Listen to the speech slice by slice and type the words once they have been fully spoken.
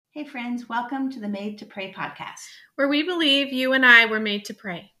Hey friends, welcome to the Made to Pray podcast, where we believe you and I were made to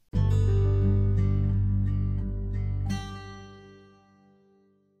pray.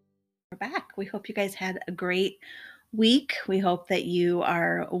 We're back. We hope you guys had a great week. We hope that you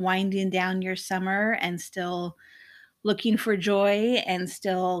are winding down your summer and still looking for joy and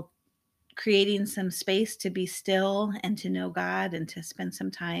still creating some space to be still and to know God and to spend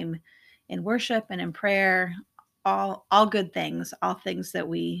some time in worship and in prayer. All good things, all things that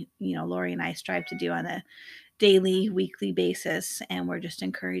we, Lori and I strive to do on a daily, weekly basis. And we're just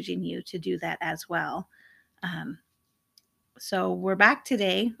encouraging you to do that as well. So we're back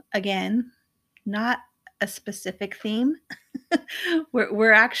today again, not a specific theme.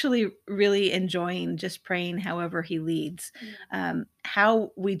 we're actually really enjoying just praying however he leads.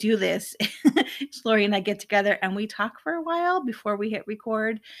 How we do this is Lori and I get together and we talk for a while before we hit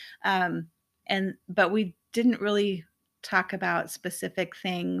record. But we didn't really talk about specific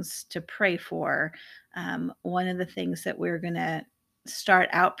things to pray for. One of the things that we're going to start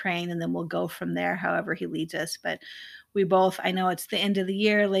out praying, and then we'll go from there however he leads us. But we both, I know it's the end of the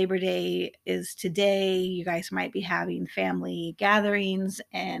year, Labor Day is today, you guys might be having family gatherings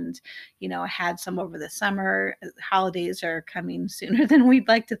and had some over the summer. Holidays are coming sooner than we'd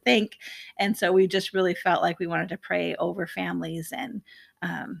like to think, and so we just really felt like we wanted to pray over families and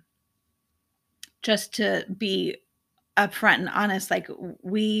just to be upfront and honest, like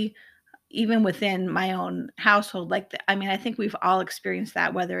we, even within my own household, I think we've all experienced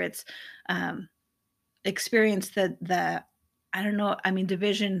that, whether it's experienced the I don't know,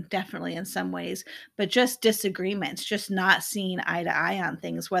 division definitely in some ways, but just disagreements, just not seeing eye to eye on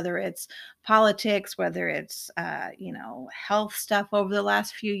things, whether it's politics, whether it's health stuff over the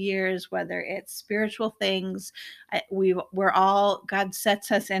last few years, whether it's spiritual things. We're all, God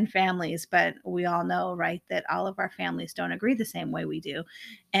sets us in families, but we all know, right, that all of our families don't agree the same way we do,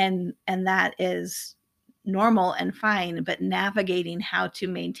 and that is normal and fine. But navigating how to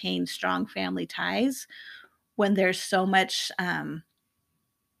maintain strong family ties when there's so much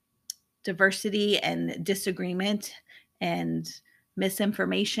diversity and disagreement and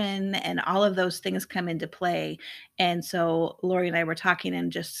misinformation and all of those things come into play. And so Lori and I were talking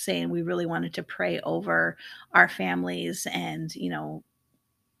and just saying we really wanted to pray over our families and,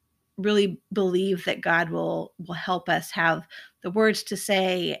 really believe that God will help us have the words to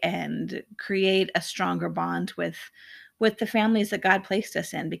say and create a stronger bond with the families that God placed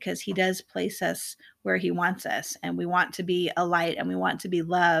us in, because he does place us where he wants us, and we want to be a light and we want to be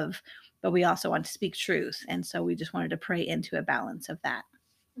love, but we also want to speak truth. And so we just wanted to pray into a balance of that.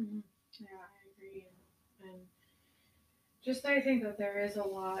 Mm-hmm. Yeah, I agree. And just I think that there is a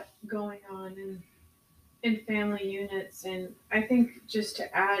lot going on in family units, and I think just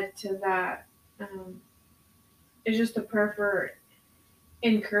to add to that is just a prayer for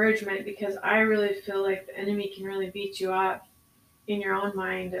encouragement, because I really feel like the enemy can really beat you up in your own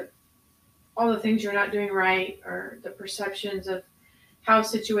mind of all the things you're not doing right, or the perceptions of how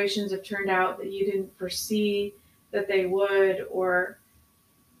situations have turned out that you didn't foresee that they would, or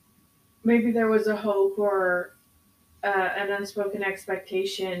maybe there was a hope or an unspoken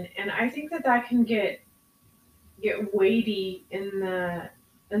expectation. And I think that can get weighty in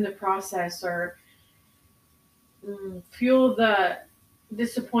the process, or fuel the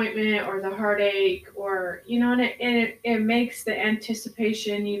disappointment or the heartache, or and it makes the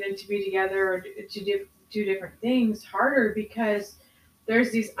anticipation even to be together or to do different things harder, because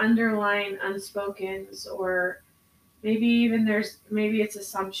there's these underlying unspokens, or maybe it's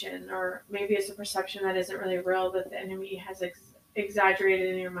assumption, or maybe it's a perception that isn't really real, that the enemy has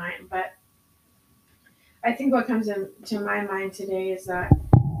exaggerated in your mind. But I think what comes into my mind today is that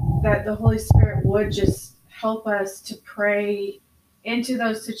the Holy Spirit would just help us to pray into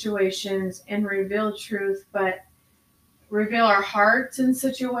those situations and reveal truth, but reveal our hearts in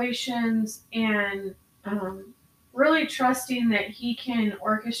situations, and really trusting that he can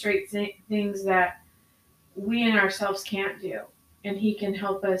orchestrate things that we in ourselves can't do. And he can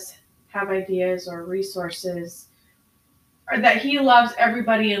help us have ideas or resources, or that he loves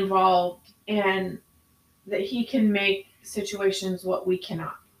everybody involved, and that he can make situations what we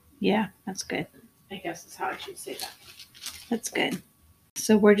cannot. Yeah, that's good. I guess is how I should say that. That's good.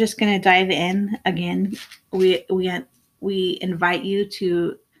 So we're just going to dive in again. We invite you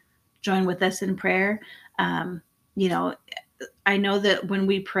to join with us in prayer. I know that when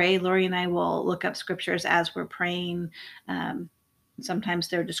we pray, Lori and I will look up scriptures as we're praying. Sometimes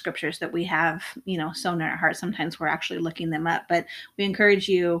they're the scriptures that we have, sewn in our heart. Sometimes we're actually looking them up. But we encourage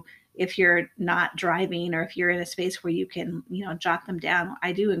you, if you're not driving, or if you're in a space where you can, jot them down,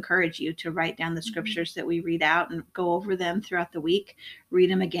 I do encourage you to write down the scriptures that we read out and go over them throughout the week, read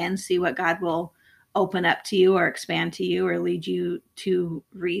them again, see what God will open up to you or expand to you or lead you to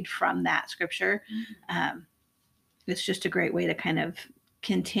read from that scripture. It's just a great way to kind of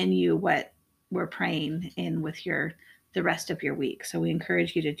continue what we're praying in with the rest of your week. So we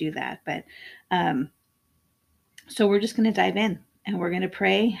encourage you to do that. But so we're just going to dive in and we're going to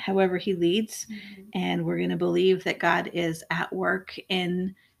pray however he leads. And we're going to believe that God is at work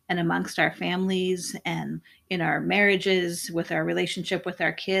in and amongst our families and in our marriages, with our relationship with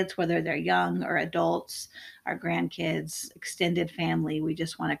our kids, whether they're young or adults, our grandkids, extended family. We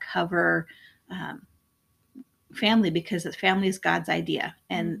just want to cover family, because the family is God's idea,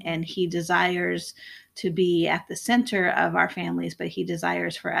 and he desires to be at the center of our families, but he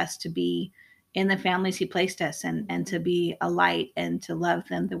desires for us to be in the families he placed us, and to be a light and to love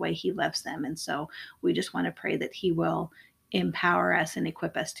them the way he loves them. And so we just want to pray that he will empower us and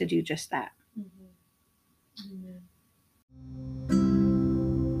equip us to do just that. Amen.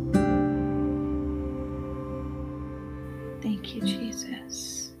 Thank you,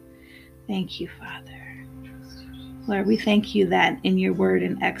 Jesus. Thank you, Father. Lord, we thank you that in your word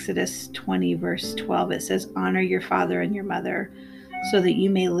in Exodus 20, verse 12, it says, honor your father and your mother so that you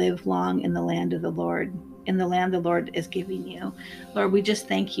may live long in the land of the Lord, in the land the Lord is giving you. Lord, we just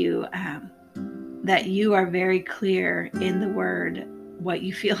thank you that you are very clear in the word what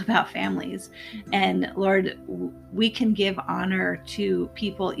you feel about families. And Lord, we can give honor to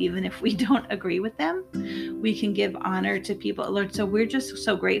people even if we don't agree with them. We can give honor to people, Lord. So we're just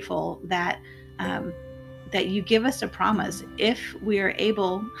so grateful that that you give us a promise, if we are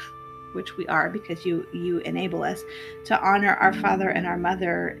able, which we are because you enable us to honor our father and our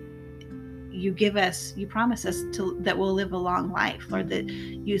mother. You promise us that we'll live a long life, Lord, that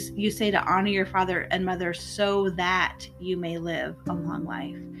you say to honor your father and mother so that you may live a long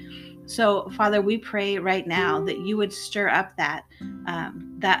life. So Father, we pray right now that you would stir up that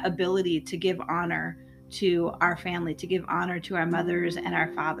ability to give honor to our family, to give honor to our mothers and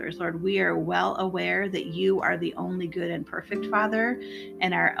our fathers. Lord, we are well aware that you are the only good and perfect Father,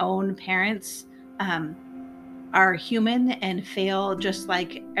 and our own parents are human and fail just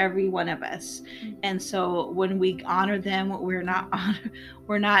like every one of us. And so when we honor them, we're not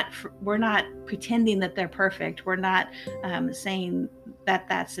pretending that they're perfect. We're not saying that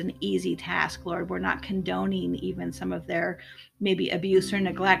that's an easy task, Lord. We're not condoning even some of their maybe abuse or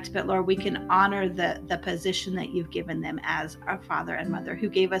neglect, but Lord, we can honor the position that you've given them as our father and mother who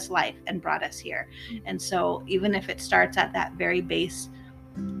gave us life and brought us here. And so even if it starts at that very base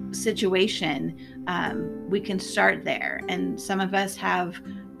situation, we can start there. And some of us have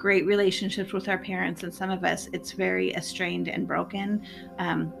great relationships with our parents, and some of us it's very estranged and broken,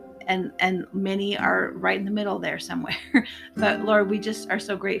 and many are right in the middle there somewhere. But Lord, we just are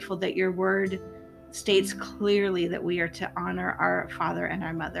so grateful that your word states clearly that we are to honor our father and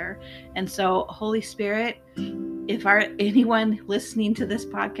our mother. And so Holy Spirit, if anyone listening to this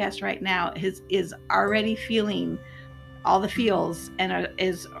podcast right now is already feeling all the feels and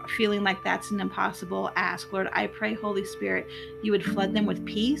is feeling like that's an impossible ask, Lord, I pray, Holy Spirit, you would flood them with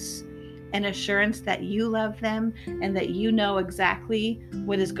peace and assurance that you love them and that you know exactly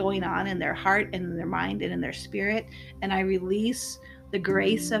what is going on in their heart and in their mind and in their spirit. And I release the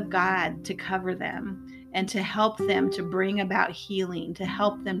grace of God to cover them and to help them to bring about healing, to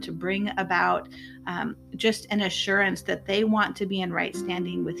help them to bring about just an assurance that they want to be in right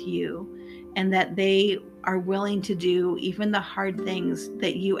standing with you, and that they are willing to do even the hard things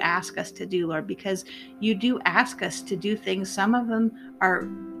that you ask us to do, Lord, because you do ask us to do things. Some of them are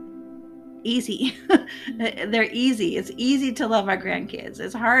easy. They're easy. It's easy to love our grandkids.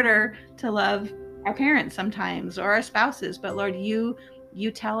 It's harder to love our parents sometimes, or our spouses. But Lord, you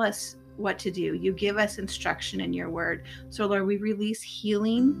tell us what to do. You give us instruction in your word. So Lord, we release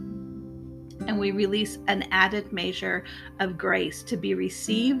healing, and we release an added measure of grace to be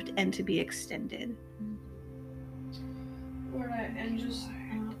received and to be extended. Lord, and just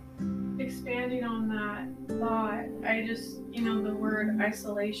expanding on that thought, I just, the word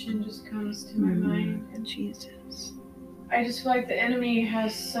isolation just comes to my mind. And Jesus, I just feel like the enemy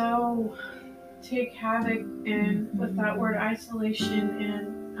has so take havoc with that word isolation,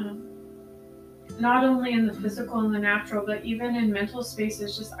 and not only in the physical and the natural, but even in mental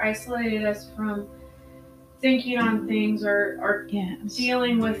spaces, just isolated us from thinking on things or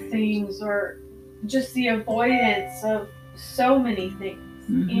dealing with things, or just the avoidance of so many things.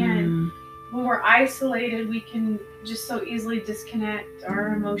 And when we're isolated, we can just so easily disconnect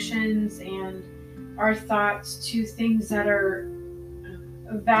our emotions and our thoughts to things that are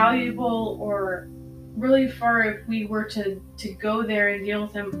valuable or really far if we were to go there and deal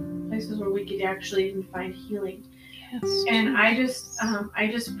with them, places where we could actually even find healing. Yes. And I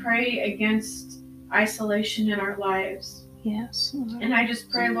just pray against isolation in our lives. Yes. Lord. And I just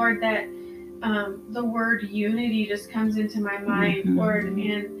pray, Lord, that the word unity just comes into my mind, Lord.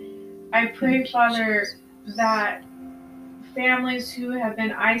 And I pray, Father, that families who have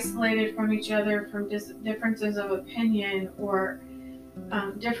been isolated from each other from differences of opinion or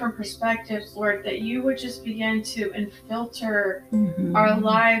different perspectives, Lord, that you would just begin to infiltrate our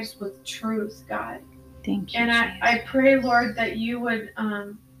lives with truth, God. Thank you. And I pray, Lord, that you would,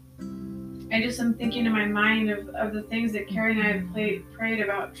 I'm thinking in my mind of the things that Carrie and I have prayed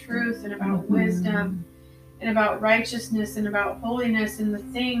about truth and about wisdom and about righteousness and about holiness and the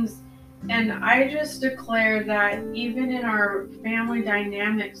things. And I just declare that even in our family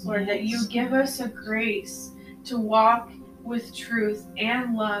dynamics, Lord, that you give us a grace to walk with truth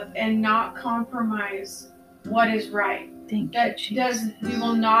and love and not compromise what is right. We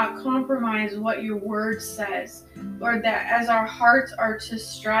will not compromise what your word says. Lord, that as our hearts are to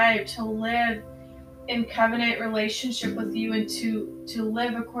strive to live in covenant relationship with you and to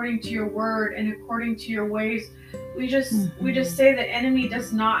live according to your word and according to your ways, we just say the enemy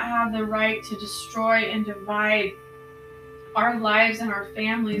does not have the right to destroy and divide our lives and our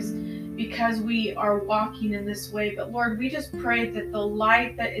families because we are walking in this way. But Lord, we just pray that the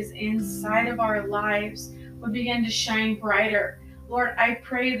light that is inside of our lives would begin to shine brighter. Lord, I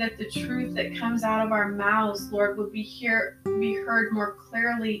pray that the truth that comes out of our mouths, Lord, would be heard more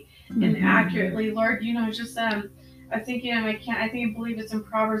clearly and accurately. Lord, just I believe it's in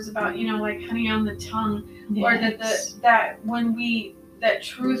Proverbs about, like honey on the tongue. Lord, that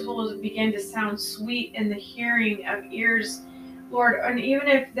truth will begin to sound sweet in the hearing of ears, Lord. And even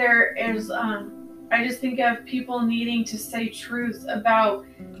if there is, I just think of people needing to say truth about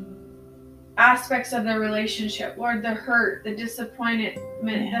aspects of their relationship, Lord, the hurt, the disappointment,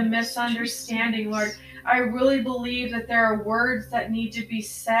 the misunderstanding, Lord. I really believe that there are words that need to be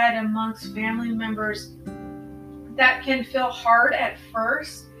said amongst family members that can feel hard at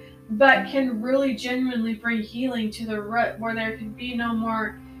first, but can really genuinely bring healing to the root, where there can be no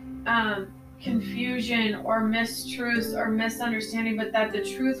more confusion or mistruths or misunderstanding, but that the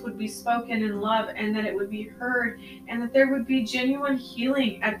truth would be spoken in love and that it would be heard, and that there would be genuine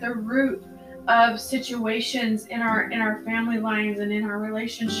healing at the root of situations in our family lines and in our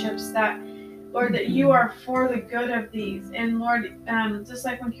relationships, that Lord, that you are for the good of these. And Lord, just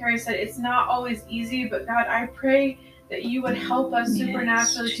like when Carrie said, it's not always easy, but God, I pray that you would help us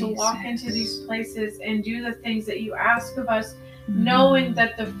supernaturally to walk into these places and do the things that you ask of us, knowing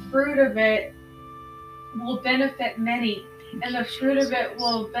that the fruit of it will benefit many, and the fruit of it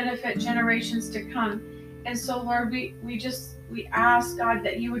will benefit generations to come. And so, Lord, we ask, God,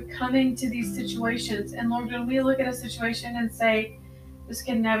 that you would come into these situations. And Lord, when we look at a situation and say, this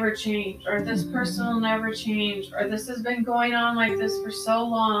can never change, or this person will never change, or this has been going on like this for so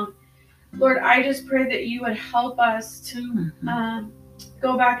long, Lord, I just pray that you would help us to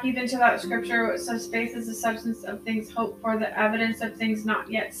go back even to that scripture where it says faith is the substance of things hoped for, the evidence of things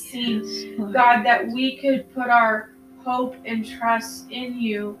not yet seen. God, that we could put our hope and trust in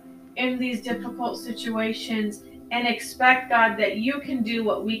you in these difficult situations and expect, God, that you can do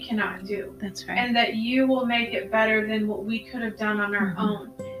what we cannot do. That's right. And that you will make it better than what we could have done on our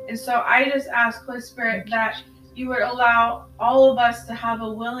own. And so I just ask, Holy Spirit, that you would allow all of us to have a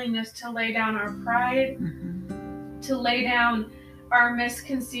willingness to lay down our pride, to lay down our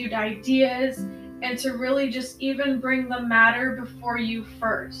misconceived ideas, and to really just even bring the matter before you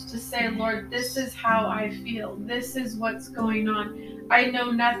first, to say, Lord, this is how I feel. This is what's going on. I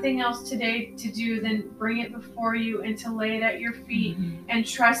know nothing else today to do than bring it before you and to lay it at your feet and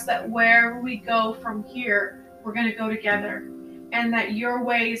trust that wherever we go from here, we're going to go together. And that your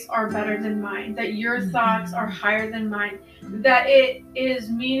ways are better than mine, that your thoughts are higher than mine, that it is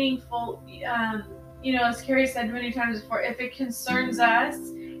meaningful. As Carrie said many times before, if it concerns us,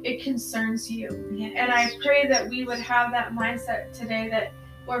 it concerns you. Yes. And I pray that we would have that mindset today that,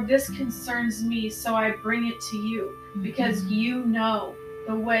 Lord, this concerns me, so I bring it to you because you know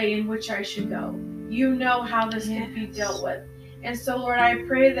the way in which I should go. You know how this can be dealt with. And so, Lord, I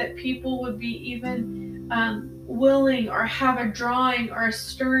pray that people would be even willing or have a drawing or a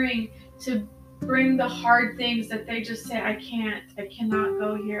stirring to bring the hard things that they just say, I cannot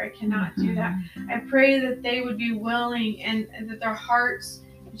go here, I cannot do that. I pray that they would be willing and that their hearts,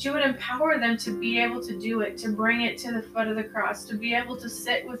 that you would empower them to be able to do it, to bring it to the foot of the cross, to be able to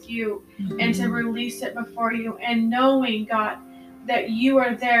sit with you and to release it before you, and knowing, God, that you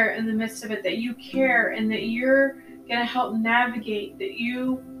are there in the midst of it, that you care, and that your going to help navigate, that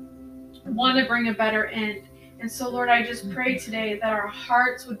you want to bring a better end. And so, Lord, I just pray today that our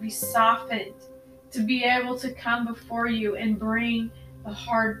hearts would be softened to be able to come before you and bring the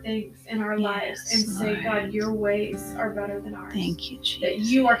hard things in our lives and say, Lord. God, your ways are better than ours. Thank you, Jesus. That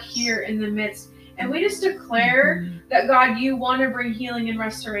you are here in the midst. And we just declare that, God, you want to bring healing and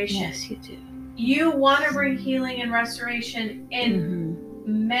restoration. Yes, you do. You want to bring healing and restoration in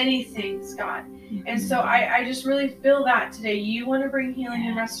many things, God. And so I just really feel that today. You want to bring healing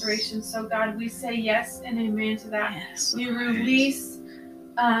and restoration. So, God, we say yes and amen to that. Yes, we release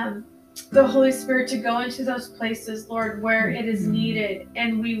the Holy Spirit to go into those places, Lord, where it is needed.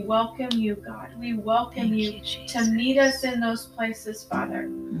 And we welcome you, God. We welcome you to meet us in those places, Father.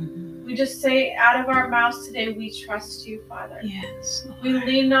 We just say out of our mouths today, we trust you, Father. Yes, Lord. We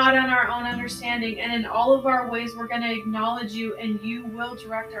lean not on our own understanding, and in all of our ways, we're going to acknowledge you, and you will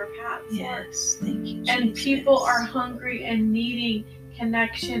direct our paths, Lord. Yes, thank you, Jesus. And people are hungry and needing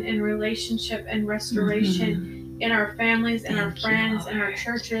connection and relationship and restoration in our families, and our friends, and our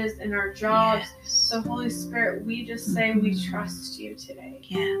churches, and our jobs. Yes. So, Holy Spirit, we just say we trust you today.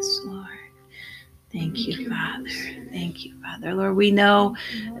 Yes, Lord. Thank you, Father. Thank you, Father. Lord, we know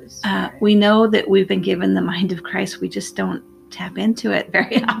that we've been given the mind of Christ. We just don't tap into it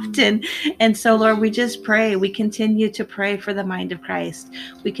very often. And so, Lord, we just pray. We continue to pray for the mind of Christ.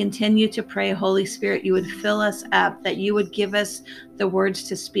 We continue to pray, Holy Spirit, you would fill us up, that you would give us the words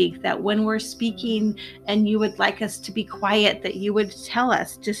to speak, that when we're speaking and you would like us to be quiet, that you would tell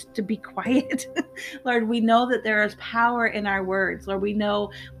us just to be quiet. Lord, we know that there is power in our words. Lord, we know,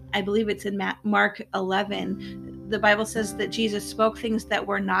 I believe it's in Mark 11, the Bible says that Jesus spoke things that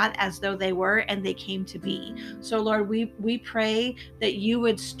were not as though they were, and they came to be. So, Lord, we pray that you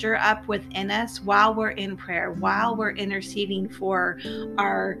would stir up within us while we're in prayer, while we're interceding for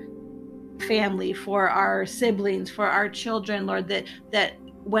our family, for our siblings, for our children, Lord, that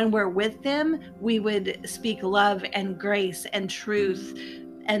when we're with them, we would speak love and grace and truth.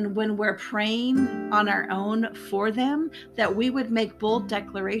 And when we're praying on our own for them, that we would make bold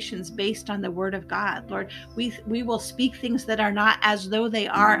declarations based on the word of God. Lord, we will speak things that are not as though they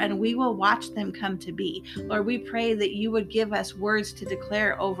are, and we will watch them come to be. Lord, we pray that you would give us words to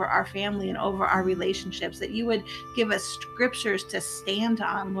declare over our family and over our relationships, that you would give us scriptures to stand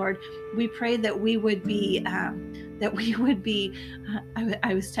on, Lord. We pray that we would be I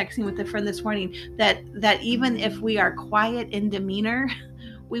was texting with a friend this morning that even if we are quiet in demeanor,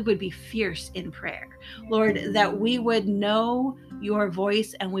 we would be fierce in prayer. Lord, that we would know your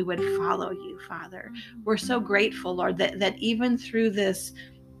voice and we would follow you, Father. We're so grateful, Lord, that even through this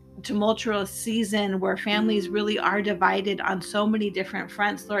tumultuous season where families really are divided on so many different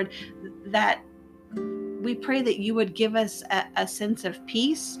fronts, Lord, that we pray that you would give us a sense of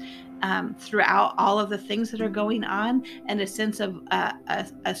peace throughout all of the things that are going on, and a sense of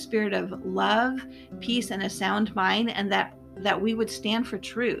a spirit of love, peace, and a sound mind, and that we would stand for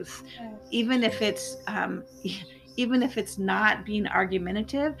truth, even if it's not being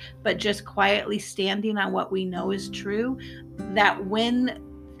argumentative, but just quietly standing on what we know is true. That when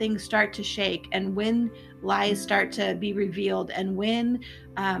things start to shake, and when lies start to be revealed, and when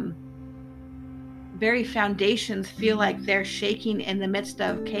very foundations feel like they're shaking in the midst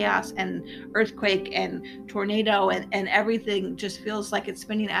of chaos and earthquake and tornado, and everything just feels like it's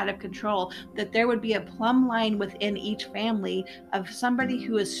spinning out of control, that there would be a plumb line within each family of somebody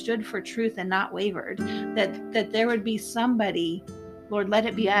who has stood for truth and not wavered, that there would be somebody, Lord, let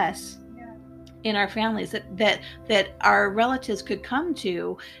it be us, in our families that our relatives could come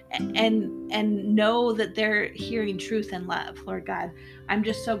to and know that they're hearing truth and love. Lord God, I'm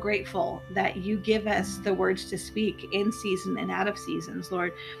just so grateful that you give us the words to speak in season and out of seasons,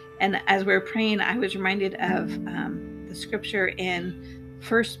 Lord. And as we were praying, I was reminded of the scripture in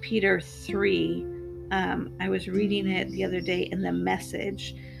 1 Peter 3. I was reading it the other day in the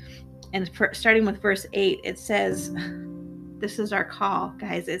Message, and starting with verse 8, it says, this is our call,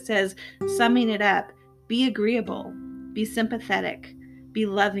 guys. It says, summing it up, be agreeable, be sympathetic, be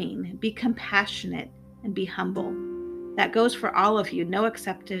loving, be compassionate, and be humble. That goes for all of you. No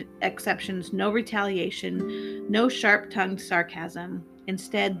exceptions, no retaliation, no sharp-tongued sarcasm.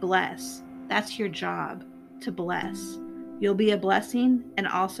 Instead, bless. That's your job, to bless. You'll be a blessing and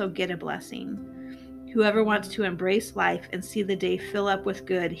also get a blessing. Whoever wants to embrace life and see the day fill up with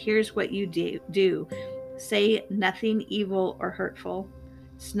good, here's what you do. Say nothing evil or hurtful.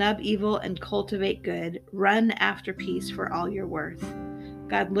 Snub evil and cultivate good. Run after peace for all you're worth.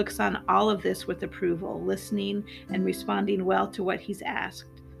 God looks on all of this with approval, listening and responding well to what he's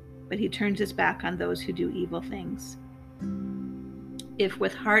asked, but he turns his back on those who do evil things. If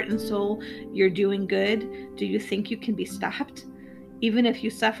with heart and soul you're doing good, do you think you can be stopped? Even if you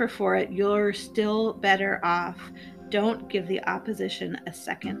suffer for it, you're still better off. Don't give the opposition a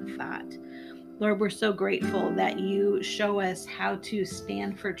second thought. Lord, we're so grateful that you show us how to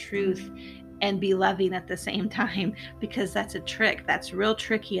stand for truth and be loving at the same time, because that's a trick. That's real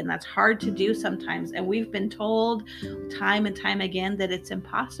tricky, and that's hard to do sometimes. And we've been told time and time again that it's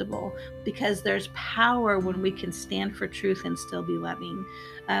impossible, because there's power when we can stand for truth and still be loving.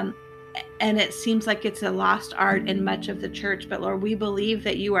 And it seems like it's a lost art in much of the church. But Lord, we believe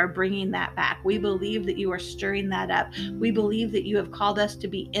that you are bringing that back. We believe that you are stirring that up. We believe that you have called us to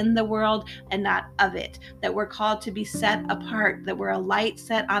be in the world and not of it, that we're called to be set apart, that we're a light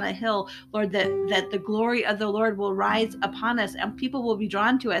set on a hill, Lord, that the glory of the Lord will rise upon us and people will be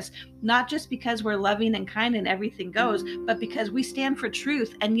drawn to us, not just because we're loving and kind and everything goes, but because we stand for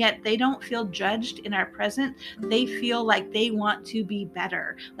truth, and yet they don't feel judged in our presence. They feel like they want to be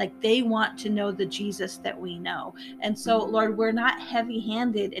better, like they want to know the Jesus that we know. And so, Lord, we're not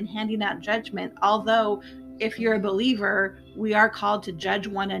heavy-handed in handing out judgment, although if you're a believer, we are called to judge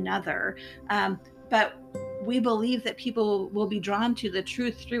one another. But we believe that people will be drawn to the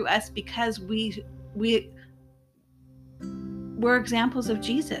truth through us, because we're examples of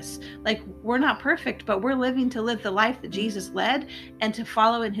Jesus. Like, we're not perfect, but we're living to live the life that Jesus led, and to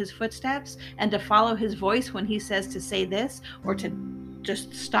follow in his footsteps, and to follow his voice when he says to say this, or to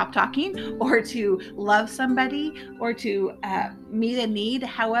just stop talking, or to love somebody, or to meet a need.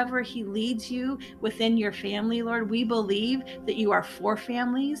 However he leads you within your family, Lord, we believe that you are for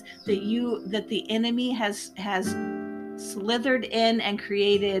families, that the enemy has slithered in and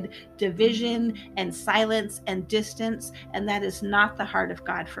created division and silence and distance, and that is not the heart of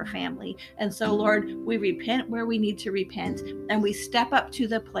God for family. And so, Lord, we repent where we need to repent, and we step up to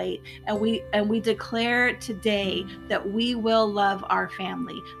the plate, and we declare today that we will love our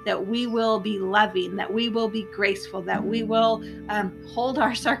family, that we will be loving, that we will be graceful, that we will hold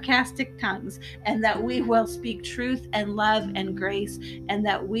our sarcastic tongues, and that we will speak truth and love and grace, and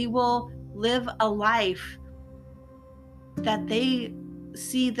that we will live a life that they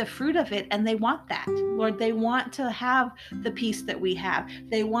see the fruit of it, and they want that. Lord, they want to have the peace that we have.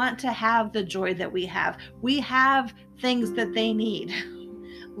 They want to have the joy that we have. We have things that they need.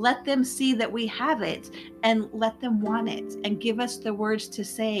 Let them see that we have it, and let them want it, and give us the words to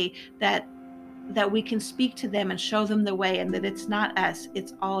say that we can speak to them and show them the way, and that it's not us,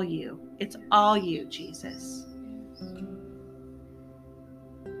 it's all you. It's all you, Jesus.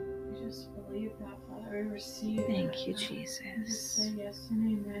 We receive. Thank you, Jesus. We just say yes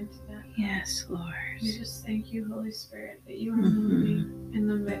and amen to that. Yes, Lord. We just thank you, Holy Spirit, that you are moving in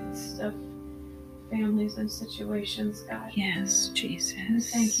the midst of families and situations, God. Yes, Jesus. We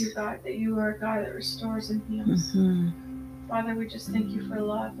thank you, God, that you are a God that restores and heals. Father, we just thank you for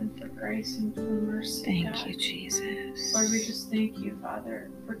love and for grace and for mercy. Thank you, Jesus. Lord, we just thank you, Father,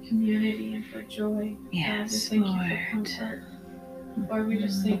 for community and for joy. Yes, God, we thank Lord. you for comfort. Lord, we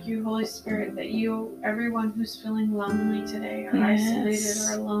just thank you, Holy Spirit, that everyone who's feeling lonely today, or isolated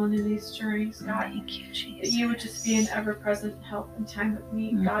or alone in these journeys, God, thank you, Jesus. that you would just be an ever-present help in time of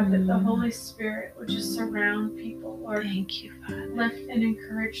need, God, that the Holy Spirit would just surround people, Lord. Thank you, Father. Lift and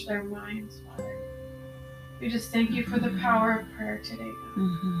encourage their minds, Father. We just thank you for the power of prayer today,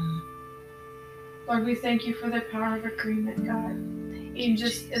 God. Lord, we thank you for the power of agreement, God. Even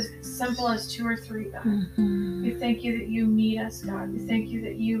just as simple as 2 or 3, God. We thank you that you meet us, God. We thank you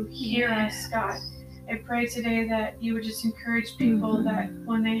that you hear us, God. I pray today that you would just encourage people that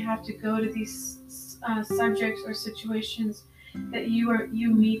when they have to go to these subjects or situations, that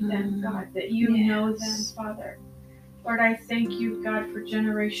you meet them, God, that you know them, Father. Lord, I thank you, God, for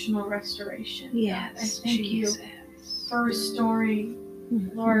generational restoration. Yes, God. I thank you for restoring,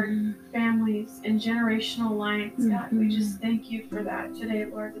 Lord, families and generational lines, God. We just thank you for that today,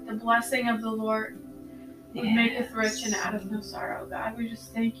 Lord, that the blessing of the Lord would maketh rich and out of no sorrow, God. We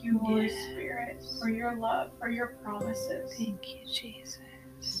just thank you, Holy Spirit, for your love, for your promises. Thank you, Jesus.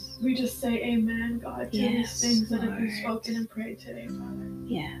 We just say amen, God, to these things that have been spoken and prayed today, Father.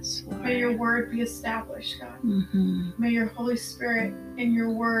 Yes, Lord. May your word be established, God. May your Holy Spirit and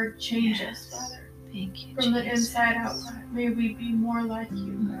your word change us, Father. Thank you, from the inside out, God. May we be more like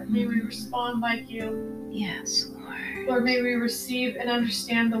you, God. May we respond like you. Yes, Lord. Lord, may we receive and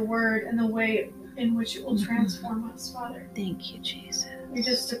understand the word and the way in which it will transform us, Father. Thank you, Jesus. We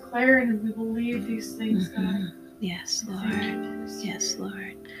just declare and we believe these things, God. Yes, Lord. Yes,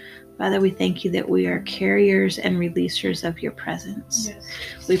 Lord. Father, we thank you that we are carriers and releasers of your presence.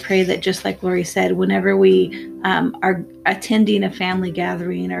 Yes. We pray that, just like Lori said, whenever we are attending a family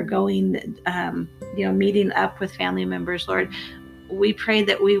gathering or going, meeting up with family members, Lord, we pray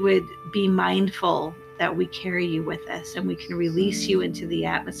that we would be mindful that we carry you with us, and we can release you into the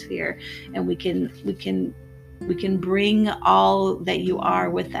atmosphere, and we can bring all that you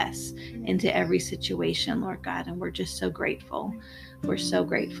are with us into every situation, Lord God. And we're just so grateful. We're so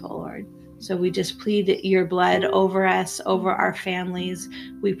grateful, Lord. So we just plead your blood over us, over our families.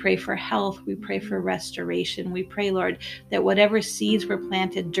 We pray for health. We pray for restoration. We pray, Lord, that whatever seeds were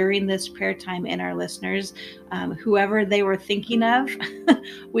planted during this prayer time in our listeners, whoever they were thinking of,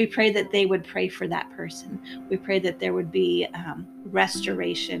 we pray that they would pray for that person. We pray that there would be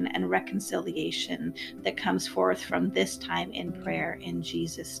restoration and reconciliation that comes forth from this time in prayer, in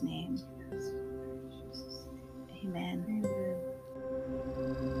Jesus' name. Amen.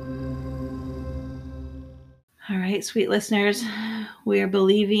 All right, sweet listeners, we are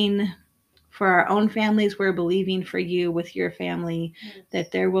believing for our own families. We're believing for you with your family,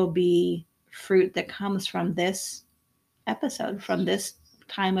 that there will be fruit that comes from this episode, from this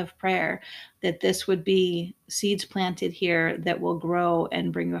time of prayer, that this would be seeds planted here that will grow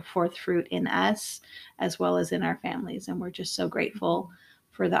and bring forth fruit in us as well as in our families. And we're just so grateful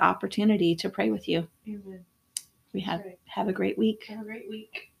for the opportunity to pray with you. Amen. We have a great week. Have a great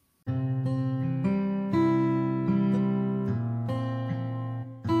week.